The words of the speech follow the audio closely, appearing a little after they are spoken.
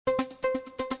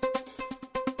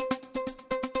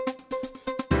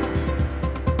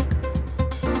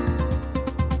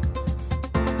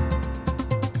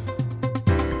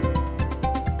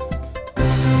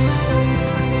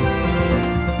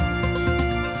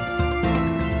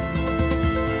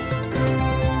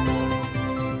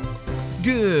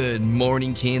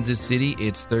morning, Kansas City.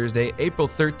 It's Thursday, April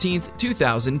 13th,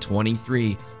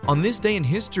 2023. On this day in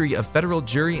history, a federal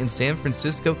jury in San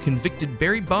Francisco convicted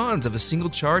Barry Bonds of a single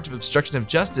charge of obstruction of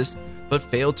justice, but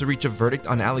failed to reach a verdict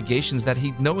on allegations that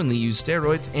he'd knowingly used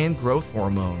steroids and growth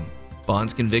hormone.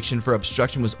 Bonds' conviction for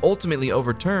obstruction was ultimately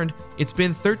overturned. It's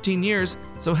been 13 years,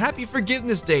 so happy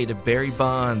Forgiveness Day to Barry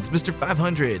Bonds, Mr.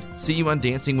 500. See you on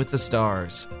Dancing with the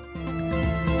Stars.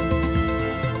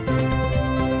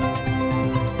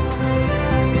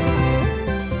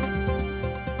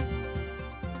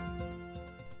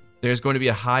 There's going to be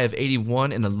a high of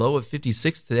 81 and a low of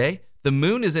 56 today. The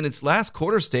moon is in its last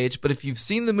quarter stage, but if you've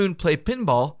seen the moon play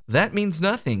pinball, that means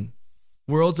nothing.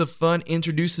 Worlds of Fun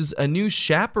introduces a new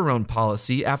chaperone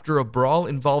policy after a brawl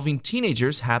involving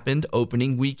teenagers happened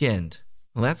opening weekend.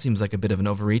 Well, that seems like a bit of an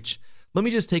overreach. Let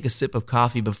me just take a sip of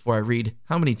coffee before I read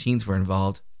how many teens were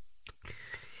involved.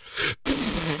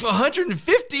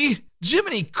 150?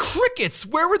 Jiminy crickets!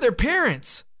 Where were their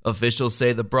parents? Officials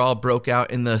say the brawl broke out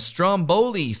in the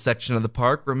Stromboli section of the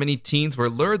park, where many teens were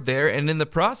lured there and in the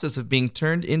process of being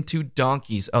turned into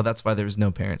donkeys. Oh, that's why there was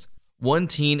no parents. One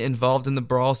teen involved in the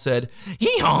brawl said,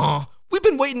 "Hee-haw! We've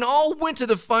been waiting all winter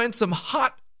to find some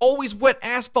hot, always wet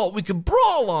asphalt we could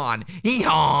brawl on.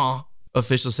 Hee-haw!"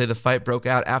 Officials say the fight broke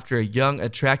out after a young,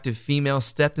 attractive female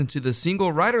stepped into the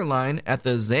single rider line at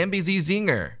the Zambezi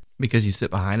Zinger. Because you sit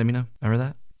behind him, you know? Remember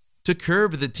that? To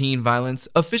curb the teen violence,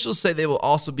 officials say they will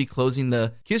also be closing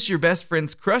the Kiss Your Best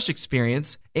Friend's Crush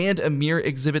experience and a mirror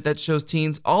exhibit that shows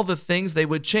teens all the things they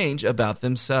would change about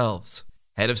themselves.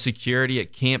 Head of security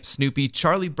at Camp Snoopy,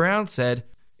 Charlie Brown, said,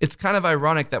 "It's kind of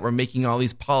ironic that we're making all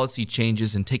these policy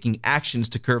changes and taking actions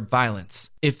to curb violence.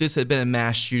 If this had been a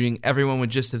mass shooting, everyone would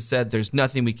just have said there's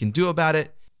nothing we can do about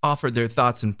it, offered their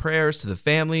thoughts and prayers to the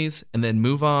families, and then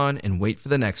move on and wait for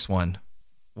the next one."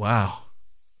 Wow.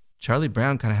 Charlie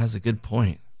Brown kind of has a good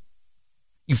point.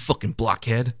 You fucking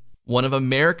blockhead. One of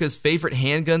America's favorite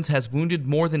handguns has wounded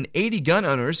more than 80 gun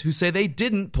owners who say they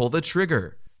didn't pull the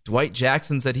trigger. Dwight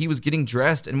Jackson said he was getting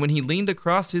dressed, and when he leaned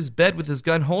across his bed with his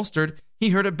gun holstered, he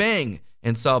heard a bang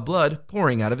and saw blood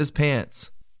pouring out of his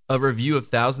pants. A review of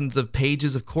thousands of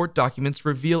pages of court documents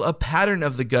reveal a pattern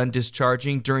of the gun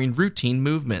discharging during routine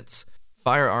movements.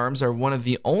 Firearms are one of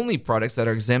the only products that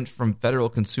are exempt from federal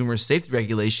consumer safety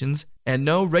regulations, and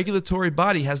no regulatory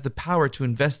body has the power to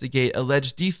investigate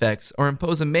alleged defects or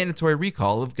impose a mandatory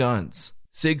recall of guns.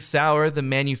 Sig Sauer, the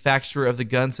manufacturer of the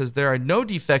gun, says there are no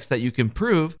defects that you can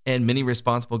prove, and many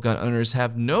responsible gun owners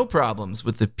have no problems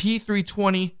with the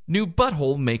P320 new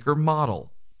butthole maker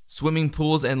model. Swimming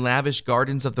pools and lavish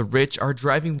gardens of the rich are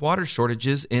driving water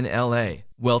shortages in LA.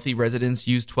 Wealthy residents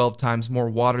use 12 times more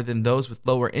water than those with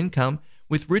lower income,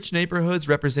 with rich neighborhoods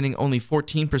representing only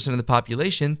 14% of the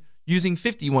population using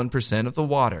 51% of the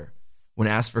water. When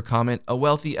asked for comment, a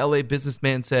wealthy LA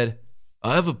businessman said,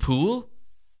 "I have a pool?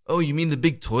 Oh, you mean the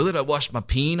big toilet I washed my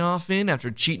peen off in after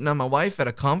cheating on my wife at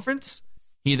a conference?"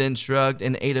 He then shrugged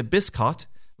and ate a biscuit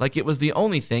like it was the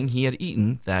only thing he had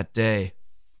eaten that day.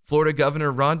 Florida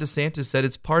Governor Ron DeSantis said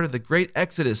it's part of the great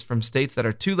exodus from states that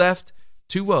are too left,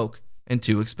 too woke, and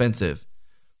too expensive.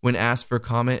 When asked for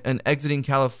comment, an exiting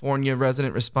California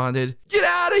resident responded, "Get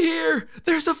out of here!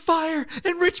 There's a fire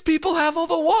and rich people have all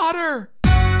the water!"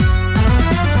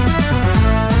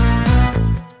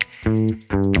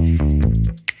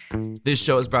 This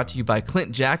show is brought to you by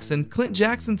Clint Jackson. Clint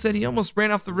Jackson said he almost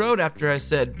ran off the road after I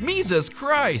said, "Jesus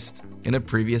Christ," in a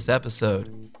previous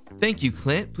episode. Thank you,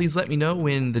 Clint. Please let me know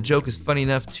when the joke is funny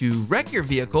enough to wreck your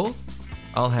vehicle.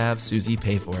 I'll have Susie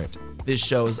pay for it. This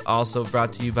show is also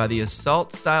brought to you by the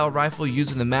assault-style rifle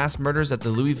used in the mass murders at the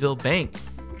Louisville Bank.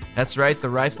 That's right, the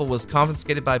rifle was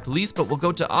confiscated by police but will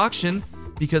go to auction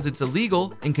because it's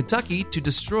illegal in Kentucky to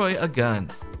destroy a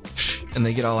gun. And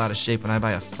they get all out of shape when I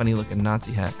buy a funny-looking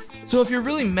Nazi hat. So if you're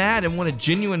really mad and want a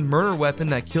genuine murder weapon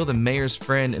that killed a mayor's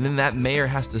friend and then that mayor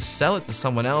has to sell it to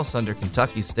someone else under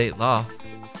Kentucky state law,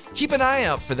 keep an eye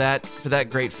out for that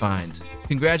great find.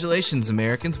 Congratulations,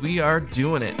 Americans. We are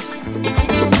doing it.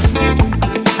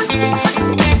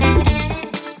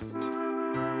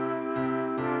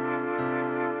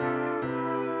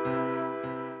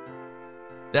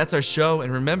 That's our show,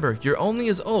 and remember, you're only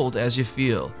as old as you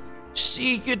feel.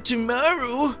 See you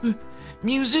tomorrow.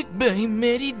 Music by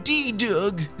Matty D.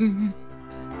 Dog.